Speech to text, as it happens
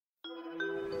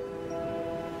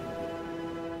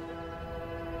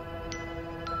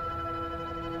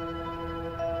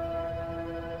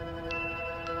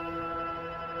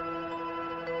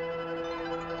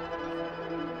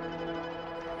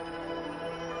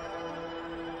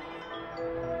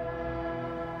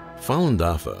Falun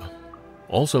Dafa,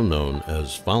 also known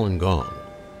as Falun Gong,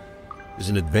 is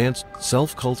an advanced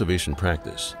self-cultivation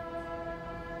practice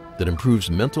that improves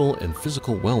mental and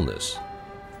physical wellness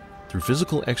through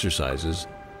physical exercises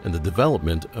and the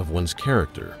development of one's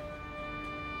character.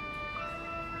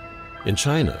 In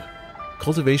China,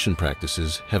 cultivation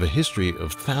practices have a history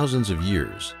of thousands of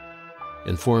years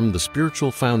and form the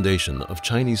spiritual foundation of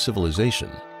Chinese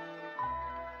civilization.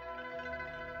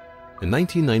 In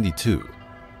 1992,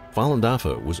 Falun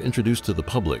Dafa was introduced to the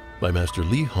public by Master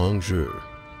Li Hongzhi.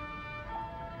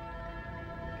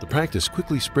 The practice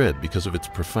quickly spread because of its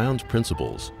profound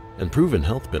principles and proven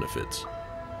health benefits.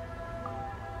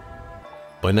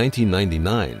 By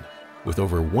 1999, with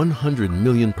over 100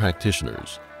 million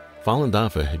practitioners, Falun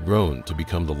Dafa had grown to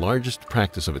become the largest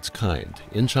practice of its kind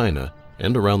in China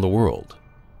and around the world.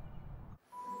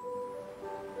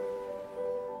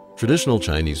 Traditional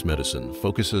Chinese medicine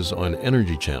focuses on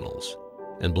energy channels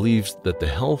and believes that the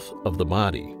health of the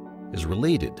body is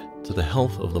related to the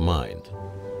health of the mind.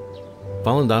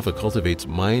 Falun Dafa cultivates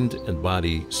mind and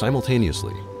body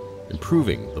simultaneously,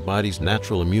 improving the body's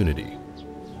natural immunity.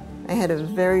 I had a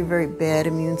very, very bad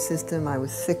immune system. I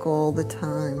was sick all the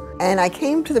time. And I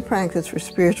came to the practice for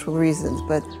spiritual reasons,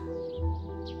 but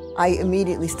I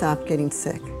immediately stopped getting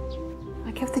sick.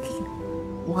 I kept thinking,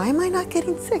 why am I not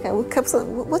getting sick? I kept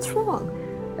saying, what's wrong?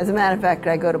 As a matter of fact,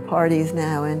 I go to parties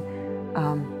now, and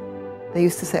they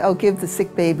used to say, oh, give the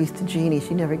sick babies to Jeannie.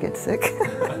 She never gets sick.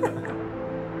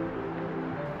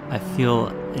 I feel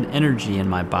an energy in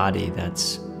my body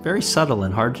that's very subtle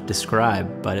and hard to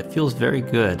describe, but it feels very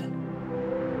good.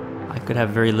 I could have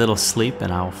very little sleep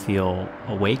and I'll feel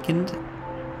awakened,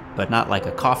 but not like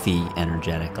a coffee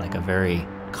energetic, like a very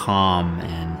calm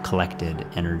and collected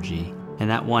energy. And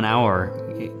that 1 hour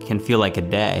it can feel like a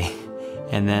day,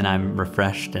 and then I'm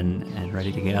refreshed and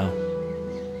ready to go.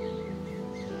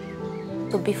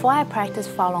 So before I practiced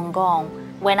Falun Gong,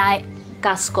 when I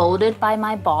got scolded by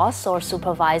my boss or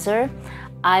supervisor,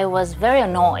 I was very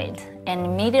annoyed, and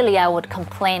immediately I would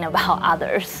complain about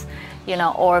others,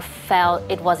 or felt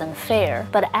it wasn't fair.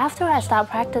 But after I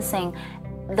started practicing,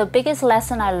 the biggest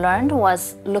lesson I learned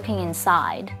was looking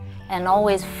inside and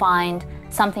always find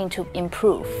something to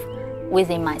improve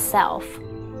within myself.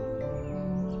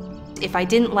 If I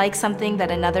didn't like something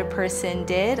that another person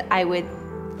did, I would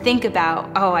think about,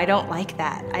 oh, I don't like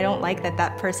that. I don't like that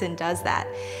that person does that.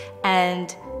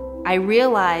 And I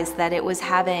realized that it was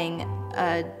having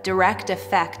a direct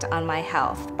effect on my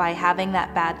health by having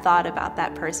that bad thought about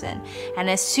that person. And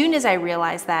as soon as I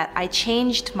realized that, I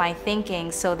changed my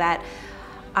thinking so that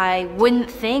I wouldn't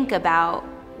think about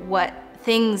what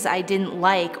things I didn't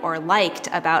like or liked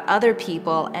about other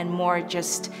people, and more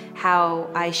just how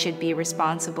I should be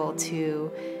responsible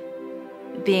to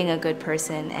being a good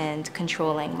person and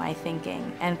controlling my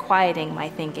thinking and quieting my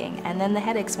thinking. And then the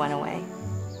headaches went away.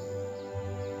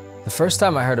 The first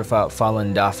time I heard about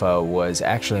Falun Dafa was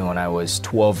actually when I was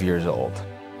 12 years old.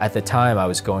 At the time, I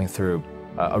was going through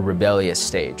a rebellious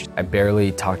stage. I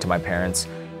barely talked to my parents.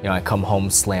 I come home,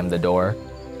 slam the door.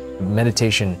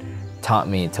 Meditation taught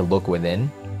me to look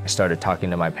within. I started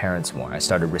talking to my parents more. I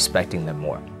started respecting them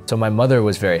more. So my mother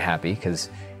was very happy because,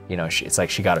 it's like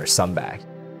she got her son back.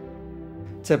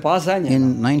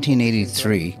 In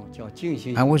 1983,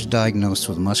 I was diagnosed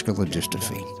with muscular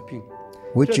dystrophy,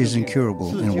 which is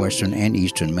incurable in Western and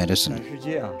Eastern medicine.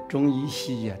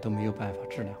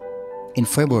 In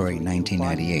February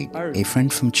 1998, a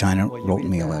friend from China wrote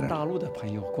me a letter.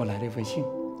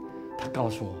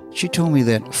 She told me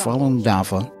that Falun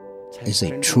Dafa is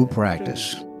a true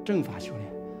practice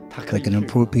that can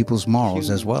improve people's morals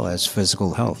as well as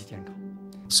physical health.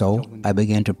 So I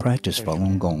began to practice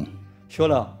Falun Gong.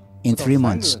 In 3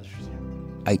 months,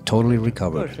 I totally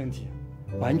recovered.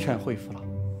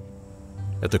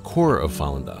 At the core of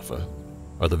Falun Dafa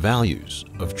are the values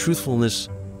of truthfulness,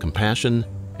 compassion,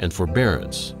 and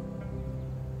forbearance.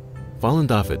 Falun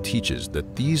Dafa teaches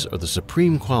that these are the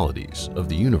supreme qualities of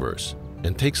the universe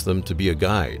and takes them to be a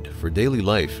guide for daily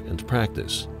life and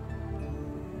practice.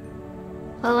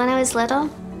 Well, when I was little,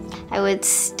 I would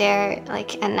stare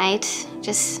at night,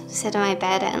 just sit on my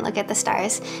bed and look at the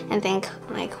stars and think,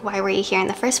 why were you here in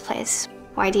the first place?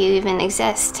 Why do you even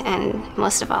exist? And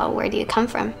most of all, where do you come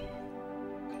from?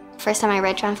 First time I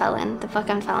read John Falun, the book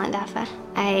on Falun Dafa,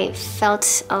 I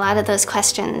felt a lot of those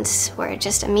questions were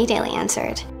just immediately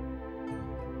answered.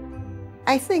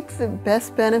 I think the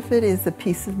best benefit is the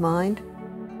peace of mind.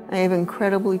 I have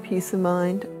incredibly peace of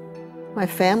mind. My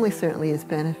family certainly has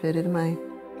benefited. My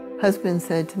husband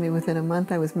said to me within a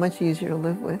month I was much easier to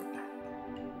live with.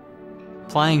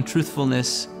 Applying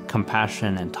truthfulness,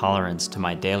 compassion, and tolerance to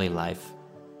my daily life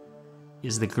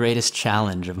is the greatest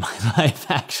challenge of my life,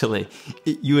 actually.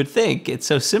 You would think it's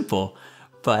so simple,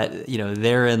 but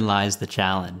therein lies the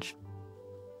challenge.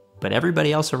 But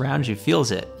everybody else around you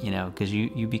feels it, because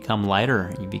you become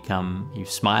lighter, you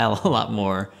smile a lot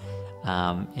more,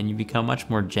 and you become much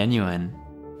more genuine.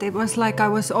 It was like I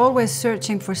was always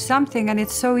searching for something, and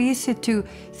it's so easy to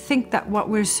think that what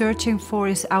we're searching for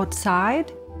is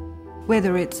outside,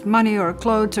 whether it's money or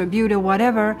clothes or beauty or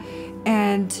whatever.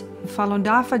 And Falun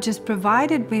Dafa just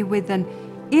provided me with an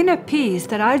inner peace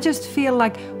that I just feel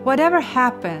like whatever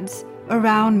happens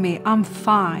around me, I'm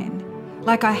fine.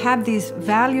 Like I have these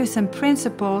values and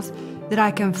principles that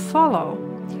I can follow.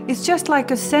 It's just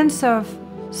like a sense of,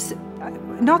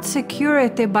 not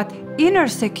security, but inner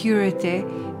security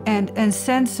and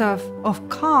sense of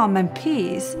calm and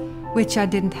peace, which I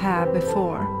didn't have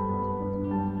before.